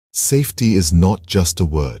Safety is not just a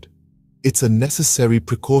word. It's a necessary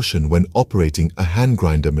precaution when operating a hand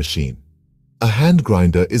grinder machine. A hand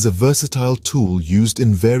grinder is a versatile tool used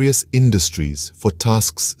in various industries for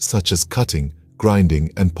tasks such as cutting,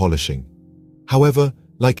 grinding, and polishing. However,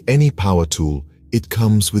 like any power tool, it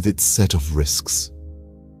comes with its set of risks.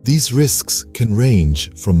 These risks can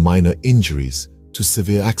range from minor injuries to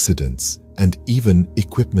severe accidents and even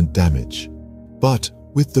equipment damage. But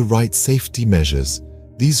with the right safety measures,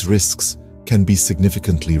 these risks can be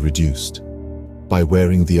significantly reduced. By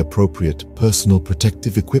wearing the appropriate personal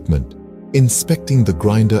protective equipment, inspecting the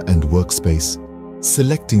grinder and workspace,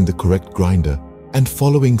 selecting the correct grinder, and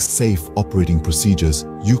following safe operating procedures,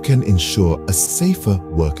 you can ensure a safer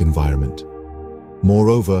work environment.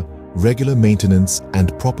 Moreover, regular maintenance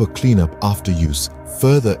and proper cleanup after use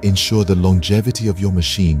further ensure the longevity of your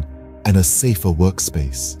machine and a safer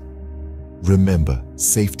workspace. Remember,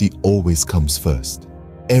 safety always comes first.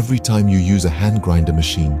 Every time you use a hand grinder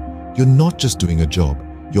machine, you're not just doing a job,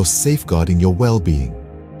 you're safeguarding your well-being.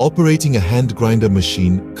 Operating a hand grinder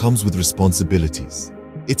machine comes with responsibilities.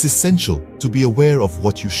 It's essential to be aware of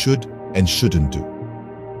what you should and shouldn't do.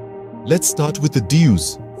 Let's start with the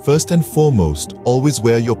do's. First and foremost, always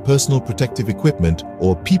wear your personal protective equipment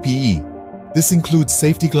or PPE. This includes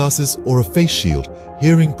safety glasses or a face shield,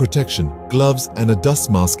 hearing protection, gloves, and a dust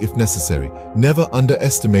mask if necessary. Never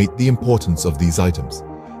underestimate the importance of these items.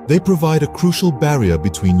 They provide a crucial barrier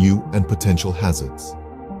between you and potential hazards.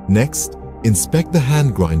 Next, inspect the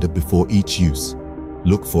hand grinder before each use.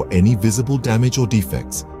 Look for any visible damage or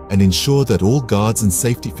defects and ensure that all guards and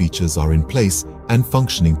safety features are in place and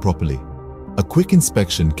functioning properly. A quick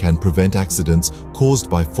inspection can prevent accidents caused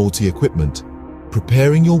by faulty equipment.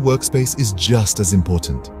 Preparing your workspace is just as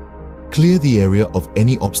important. Clear the area of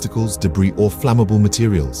any obstacles, debris, or flammable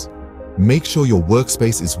materials. Make sure your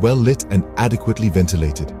workspace is well lit and adequately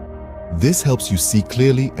ventilated. This helps you see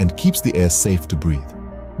clearly and keeps the air safe to breathe.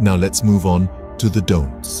 Now let's move on to the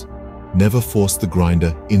don'ts. Never force the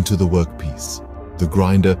grinder into the workpiece. The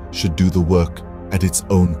grinder should do the work at its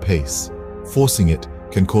own pace. Forcing it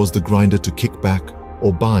can cause the grinder to kick back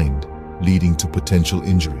or bind, leading to potential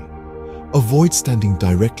injury. Avoid standing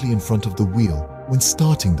directly in front of the wheel when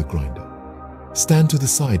starting the grinder. Stand to the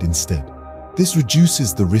side instead. This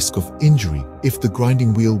reduces the risk of injury if the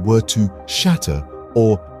grinding wheel were to shatter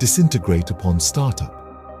or disintegrate upon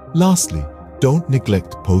startup. Lastly, don't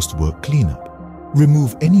neglect post-work cleanup.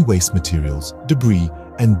 Remove any waste materials, debris,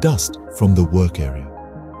 and dust from the work area.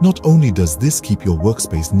 Not only does this keep your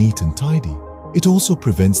workspace neat and tidy, it also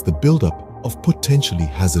prevents the buildup of potentially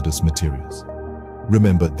hazardous materials.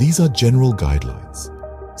 Remember, these are general guidelines.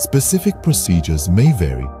 Specific procedures may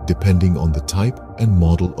vary depending on the type and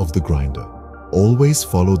model of the grinder. Always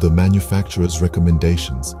follow the manufacturer's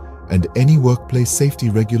recommendations and any workplace safety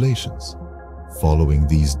regulations. Following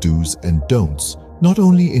these do's and don'ts not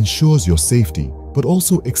only ensures your safety, but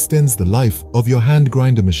also extends the life of your hand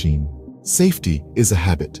grinder machine. Safety is a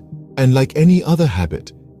habit, and like any other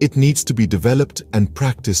habit, it needs to be developed and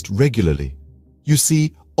practiced regularly. You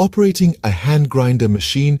see, operating a hand grinder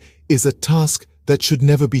machine is a task that should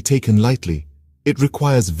never be taken lightly. It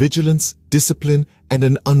requires vigilance, discipline, and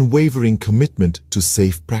an unwavering commitment to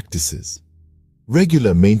safe practices.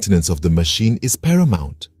 Regular maintenance of the machine is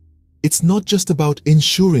paramount. It's not just about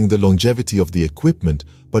ensuring the longevity of the equipment,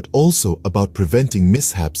 but also about preventing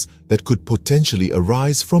mishaps that could potentially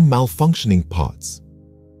arise from malfunctioning parts.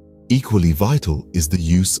 Equally vital is the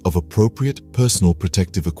use of appropriate personal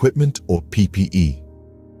protective equipment or PPE.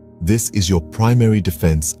 This is your primary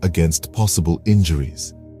defense against possible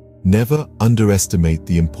injuries. Never underestimate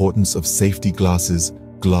the importance of safety glasses,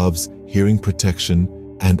 gloves, hearing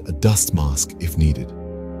protection, and a dust mask if needed.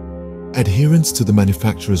 Adherence to the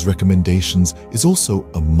manufacturer's recommendations is also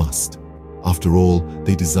a must. After all,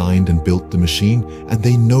 they designed and built the machine, and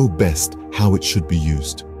they know best how it should be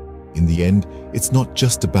used. In the end, it's not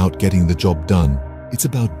just about getting the job done, it's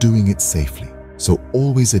about doing it safely. So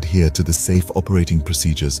always adhere to the safe operating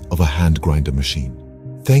procedures of a hand grinder machine.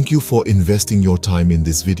 Thank you for investing your time in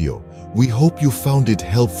this video. We hope you found it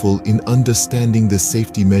helpful in understanding the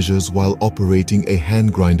safety measures while operating a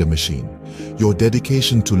hand grinder machine. Your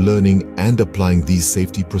dedication to learning and applying these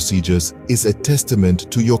safety procedures is a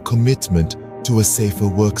testament to your commitment to a safer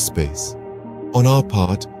workspace. On our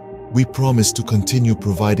part, we promise to continue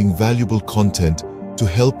providing valuable content to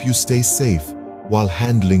help you stay safe while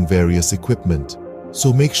handling various equipment.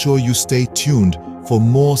 So make sure you stay tuned for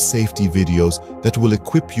more safety videos that will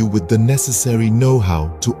equip you with the necessary know-how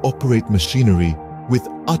to operate machinery with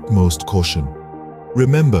utmost caution.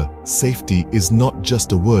 Remember, safety is not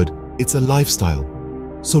just a word, it's a lifestyle.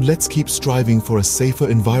 So let's keep striving for a safer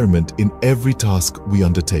environment in every task we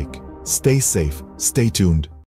undertake. Stay safe, stay tuned.